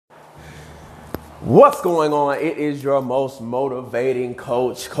What's going on? It is your most motivating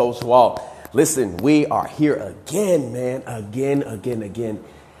coach, Coach Walt. Listen, we are here again, man, again.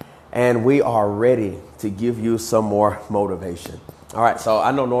 And we are ready to give you some more motivation. All right, so I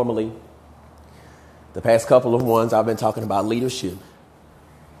know normally the past couple of ones I've been talking about leadership.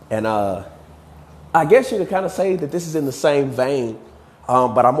 And I guess you could kind of say that this is in the same vein,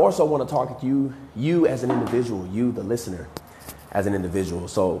 but I more so want to talk to you as an individual, you, the listener, as an individual.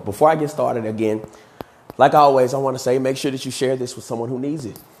 So before I get started again, like always, I want to say, make sure that you share this with someone who needs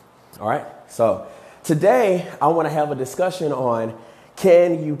it. All right. So today I want to have a discussion on,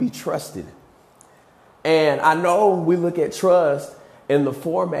 can you be trusted? And I know we look at trust in the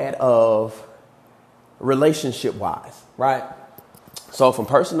format of relationship wise, right? So from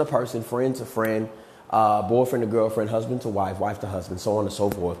person to person, friend to friend, boyfriend to girlfriend, husband to wife, wife to husband, so on and so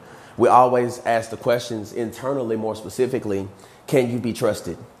forth. We always ask the questions internally, more specifically, can you be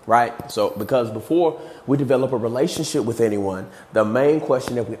trusted, right? So because before we develop a relationship with anyone, the main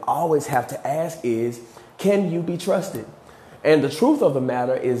question that we always have to ask is, can you be trusted? And the truth of the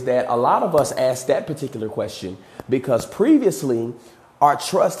matter is that a lot of us ask that particular question because previously our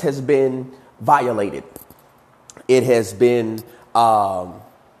trust has been violated. It has been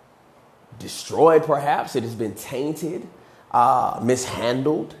destroyed, perhaps. It has been tainted,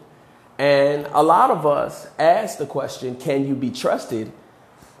 mishandled. And a lot of us ask the question, can you be trusted?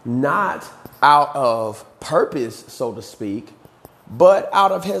 Not out of purpose, so to speak, but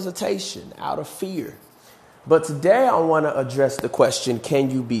out of hesitation, out of fear. But today I want to address the question, can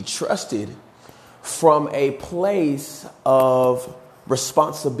you be trusted, from a place of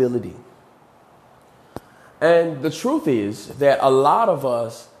responsibility? And the truth is that a lot of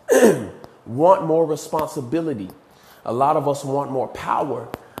us want more responsibility. A lot of us want more power.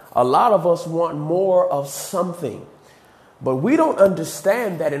 A lot of us want more of something. But we don't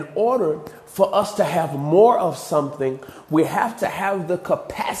understand that in order for us to have more of something, we have to have the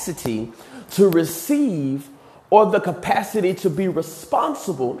capacity to receive, or the capacity to be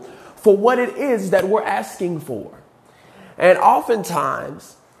responsible for what it is that we're asking for. And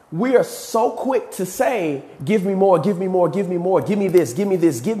oftentimes we are so quick to say, give me more, give me more, give me more, give me this, give me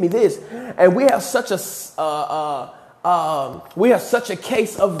this, give me this. And we have such a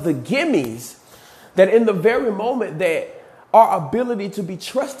case of the gimmies that in the very moment that our ability to be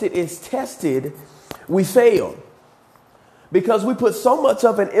trusted is tested, we fail. Because we put so much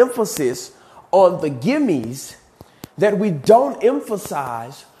of an emphasis on the gimmies that we don't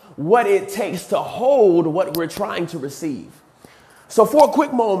emphasize what it takes to hold what we're trying to receive. So for a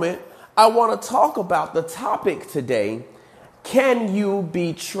quick moment, I want to talk about the topic today. Can you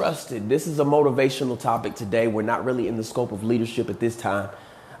be trusted? This is a motivational topic today. We're not really in the scope of leadership at this time.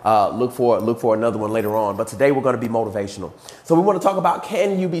 Look for another one later on. But today we're going to be motivational. So we want to talk about,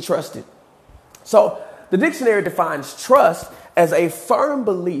 can you be trusted? So the dictionary defines trust as a firm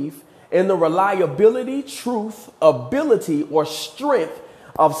belief in the reliability, truth, ability, or strength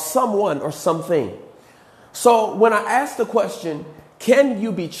of someone or something. So when I ask the question, can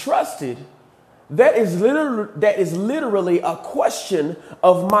you be trusted? That is literally a question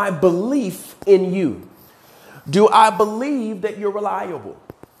of my belief in you. Do I believe that you're reliable?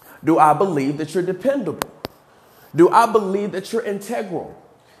 Do I believe that you're dependable? Do I believe that you're integral?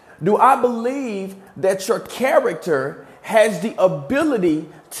 Do I believe that your character has the ability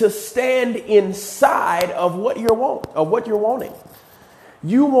to stand inside of what you're wanting?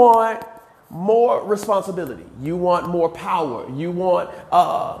 You want more responsibility. You want more power. You want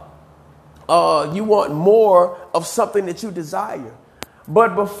more of something that you desire.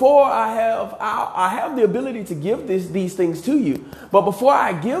 But before I have the ability to give these things to you. But before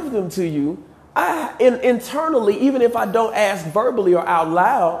I give them to you, internally, even if I don't ask verbally or out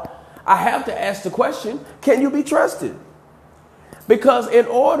loud, I have to ask the question, can you be trusted? Because in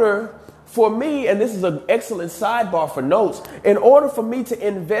order for me, and this is an excellent sidebar for notes, in order for me to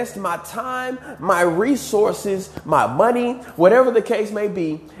invest my time, my resources, my money, whatever the case may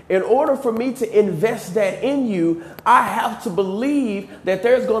be, in order for me to invest that in you, I have to believe that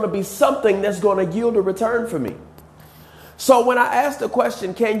there's going to be something that's going to yield a return for me. So when I ask the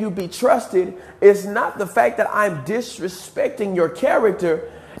question, can you be trusted? It's not the fact that I'm disrespecting your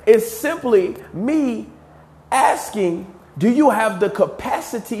character. It's simply me asking, do you have the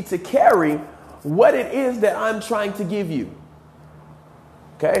capacity to carry what it is that I'm trying to give you?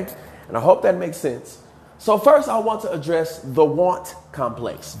 Okay. And I hope that makes sense. So first, I want to address the want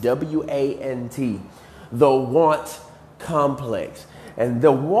complex, W-A-N-T, the want complex. And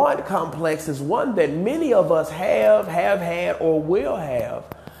the want complex is one that many of us have had, or will have,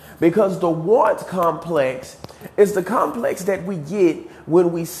 Because the want complex is the complex that we get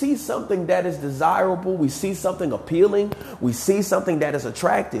when we see something that is desirable, we see something appealing, we see something that is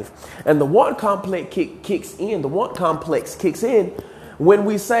attractive. And the want complex kicks in. The want complex kicks in when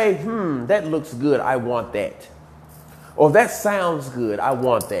we say, that looks good, I want that. Or that sounds good, I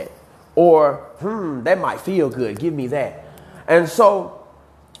want that. Or, that might feel good, give me that. And so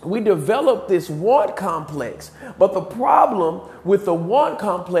we develop this want complex. But the problem with the want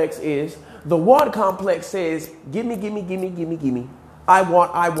complex is the want complex says, give me, give me, give me, give me, give me. I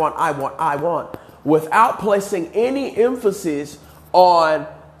want, I want, I want, I want, without placing any emphasis on,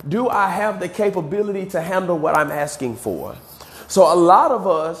 do I have the capability to handle what I'm asking for? So a lot of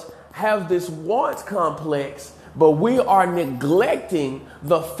us have this want complex, but we are neglecting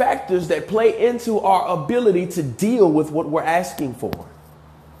the factors that play into our ability to deal with what we're asking for.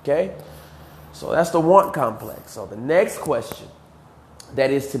 Okay? So that's the want complex. So the next question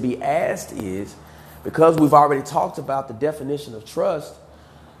that is to be asked is, because we've already talked about the definition of trust,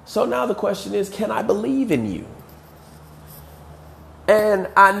 so now the question is, can I believe in you? And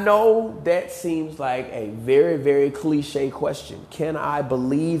I know that seems like a very, very cliche question. Can I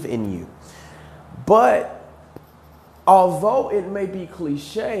believe in you? But although it may be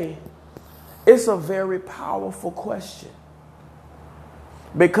cliche, it's a very powerful question.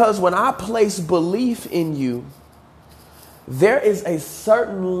 Because when I place belief in you, there is a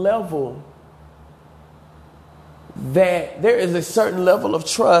certain level of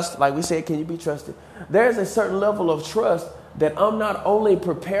trust. Like we said, can you be trusted? There is a certain level of trust that I'm not only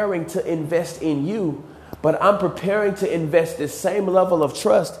preparing to invest in you, but I'm preparing to invest this same level of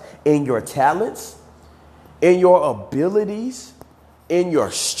trust in your talents, in your abilities, in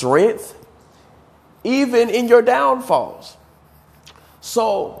your strength, even in your downfalls.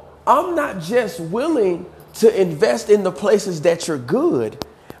 So I'm not just willing to invest in the places that you're good,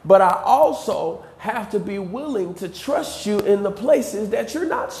 but I also have to be willing to trust you in the places that you're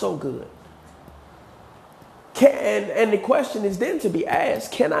not so good. And the question is then to be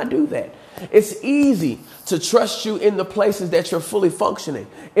asked, can I do that? It's easy to trust you in the places that you're fully functioning,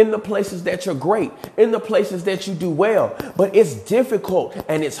 in the places that you're great, in the places that you do well. But it's difficult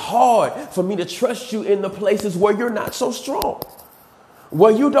and it's hard for me to trust you in the places where you're not so strong,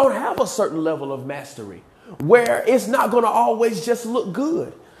 where you don't have a certain level of mastery, where it's not going to always just look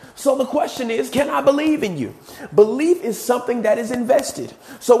good. So the question is, can I believe in you? Belief is something that is invested.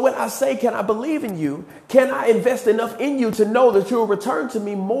 So when I say, can I believe in you? Can I invest enough in you to know that you'll return to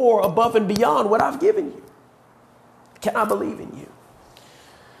me more above and beyond what I've given you? Can I believe in you?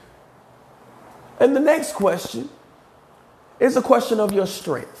 And the next question is a question of your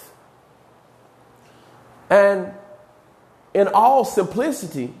strength. And in all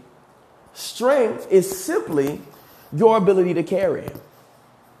simplicity, strength is simply your ability to carry.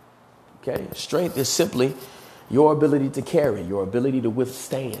 Okay, strength is simply your ability to carry, your ability to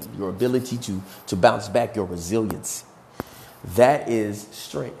withstand, your ability to bounce back, your resilience. That is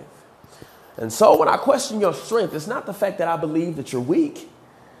strength. And so when I question your strength, it's not the fact that I believe that you're weak.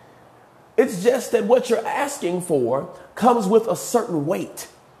 It's just that what you're asking for comes with a certain weight.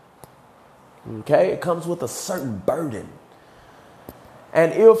 Okay, it comes with a certain burden.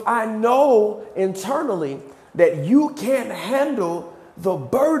 And if I know internally that you can't handle the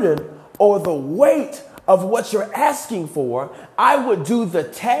burden or the weight of what you're asking for, I would do the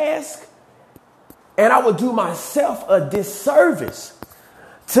task and I would do myself a disservice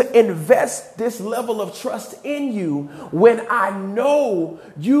to invest this level of trust in you when I know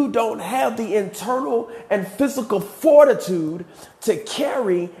you don't have the internal and physical fortitude to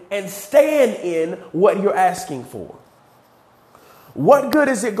carry and stand in what you're asking for. What good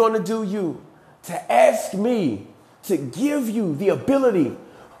is it going to do you to ask me to give you the ability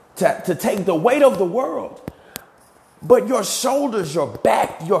to take the weight of the world, but your shoulders, your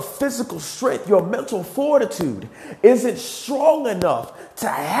back, your physical strength, your mental fortitude isn't strong enough to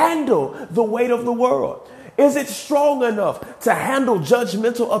handle the weight of the world? Is it strong enough to handle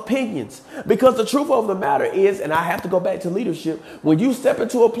judgmental opinions? Because the truth of the matter is, and I have to go back to leadership, when you step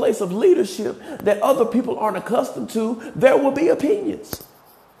into a place of leadership that other people aren't accustomed to, there will be opinions.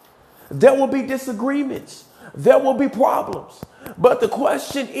 There will be disagreements. There will be problems. But the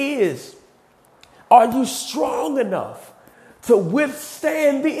question is, are you strong enough to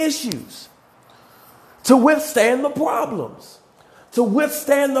withstand the issues, to withstand the problems, to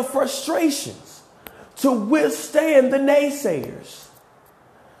withstand the frustrations, to withstand the naysayers?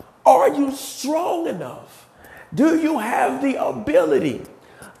 Are you strong enough? Do you have the ability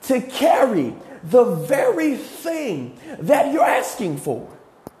to carry the very thing that you're asking for?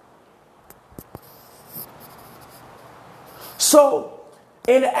 So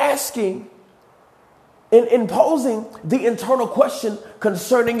in asking, in posing the internal question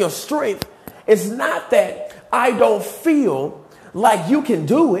concerning your strength, it's not that I don't feel like you can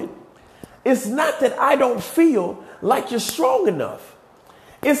do it. It's not that I don't feel like you're strong enough.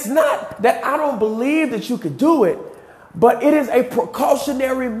 It's not that I don't believe that you could do it, but it is a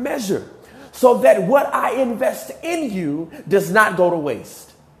precautionary measure so that what I invest in you does not go to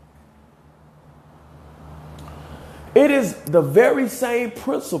waste. It is the very same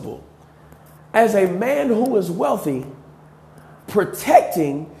principle as a man who is wealthy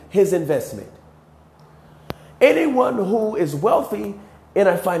protecting his investment. Anyone who is wealthy in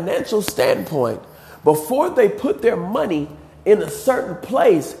a financial standpoint, before they put their money in a certain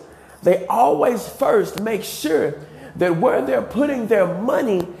place, they always first make sure that where they're putting their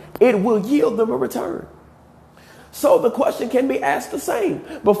money, it will yield them a return. So the question can be asked the same.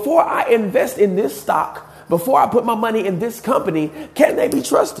 Before I invest in this stock, before I put my money in this company, can they be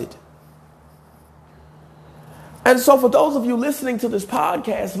trusted? And so for those of you listening to this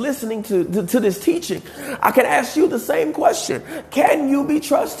podcast, listening to this teaching, I can ask you the same question. Can you be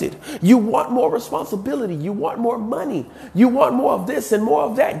trusted? You want more responsibility. You want more money. You want more of this and more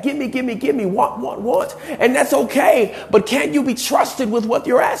of that. Give me, want. And that's okay. But can you be trusted with what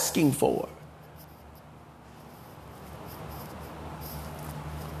you're asking for?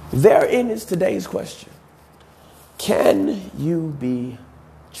 Therein is today's question. Can you be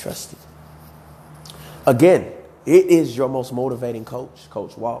trusted? Again, it is your most motivating coach,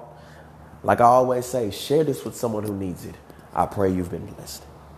 Coach Walt. Like I always say, share this with someone who needs it. I pray you've been blessed.